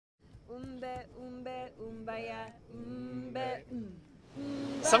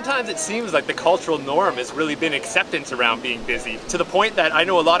Sometimes it seems like the cultural norm has really been acceptance around being busy, to the point that I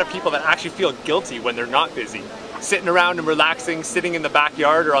know a lot of people that actually feel guilty when they're not busy. Sitting around and relaxing, sitting in the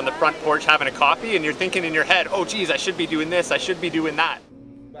backyard or on the front porch having a coffee, and you're thinking in your head, oh geez, I should be doing this, I should be doing that.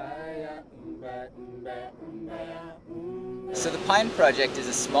 So the Pine Project is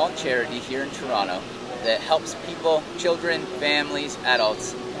a small charity here in Toronto that helps people, children, families,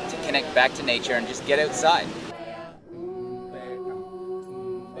 adults to connect back to nature and just get outside.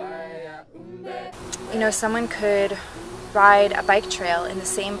 You know, someone could ride a bike trail in the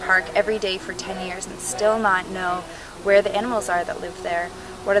same park every day for 10 years and still not know where the animals are that live there.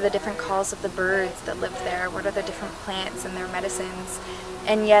 What are the different calls of the birds that live there? What are the different plants and their medicines?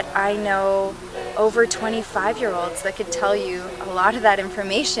 And yet I know over 25-year-olds that could tell you a lot of that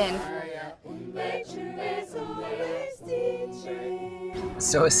information.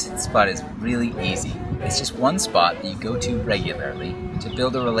 So a sit spot is really easy. It's just one spot that you go to regularly to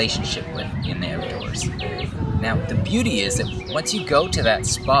build a relationship with in the outdoors. Now, the beauty is that once you go to that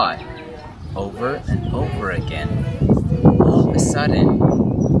spot over and over again, all of a sudden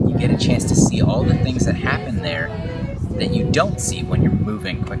you get a chance to see all the things that happen there that you don't see when you're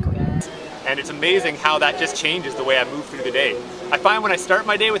moving quickly. And it's amazing how that just changes the way I move through the day. I find when I start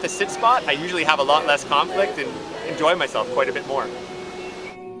my day with a sit spot, I usually have a lot less conflict and enjoy myself quite a bit more.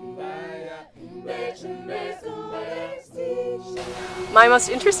 My most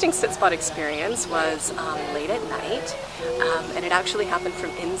interesting sit spot experience was late at night, and it actually happened from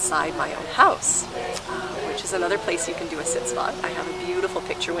inside my own house, which is another place you can do a sit spot. I have a beautiful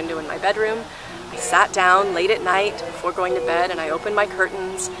picture window in my bedroom. I sat down late at night before going to bed and I opened my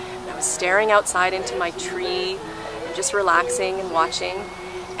curtains and I was staring outside into my tree and just relaxing and watching.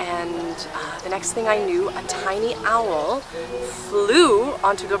 And the next thing I knew, a tiny owl flew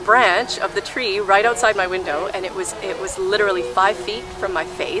onto the branch of the tree right outside my window, and it was literally 5 feet from my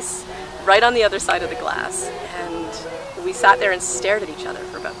face, right on the other side of the glass. And we sat there and stared at each other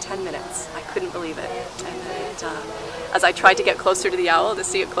for about 10 minutes. I couldn't believe it. And then as I tried to get closer to the owl to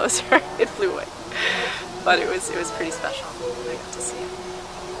see it closer, it flew away. But it was pretty special. I got to see it.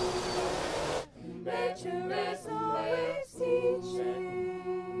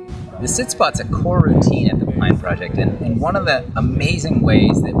 The sit spot's a core routine at the Pine Project, and one of the amazing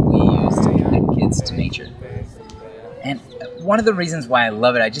ways that we use to connect kids to nature. And one of the reasons why I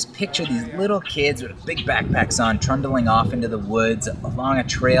love it, I just picture these little kids with big backpacks on trundling off into the woods along a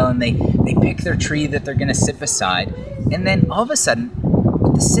trail, and they pick their tree that they're going to sit beside, and then all of a sudden,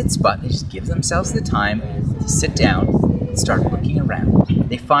 with the sit spot, they just give themselves the time to sit down and start looking around.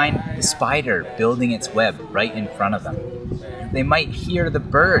 They find the spider building its web right in front of them. They might hear the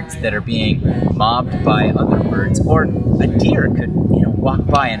birds that are being mobbed by other birds, or a deer could, walk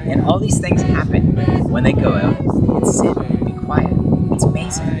by, and all these things happen when they go out and sit and be quiet. It's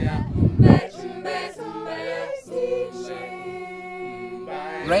amazing.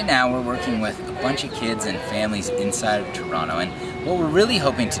 Right now we're working with a bunch of kids and families inside of Toronto, and what we're really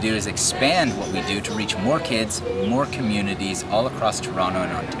hoping to do is expand what we do to reach more kids, more communities all across Toronto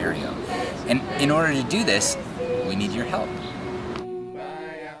and Ontario. And in order to do this, we need your help.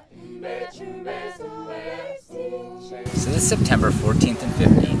 So this September 14th and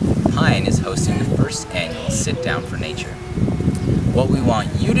 15th, Pine is hosting the first annual Sit Down for Nature. What we want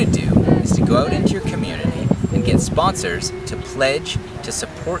you to do is to go out into your community and get sponsors to pledge to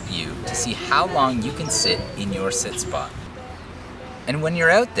support you to see how long you can sit in your sit spot. And when you're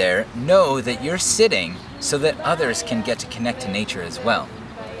out there, know that you're sitting so that others can get to connect to nature as well.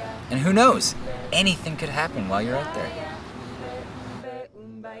 And who knows, anything could happen while you're out there.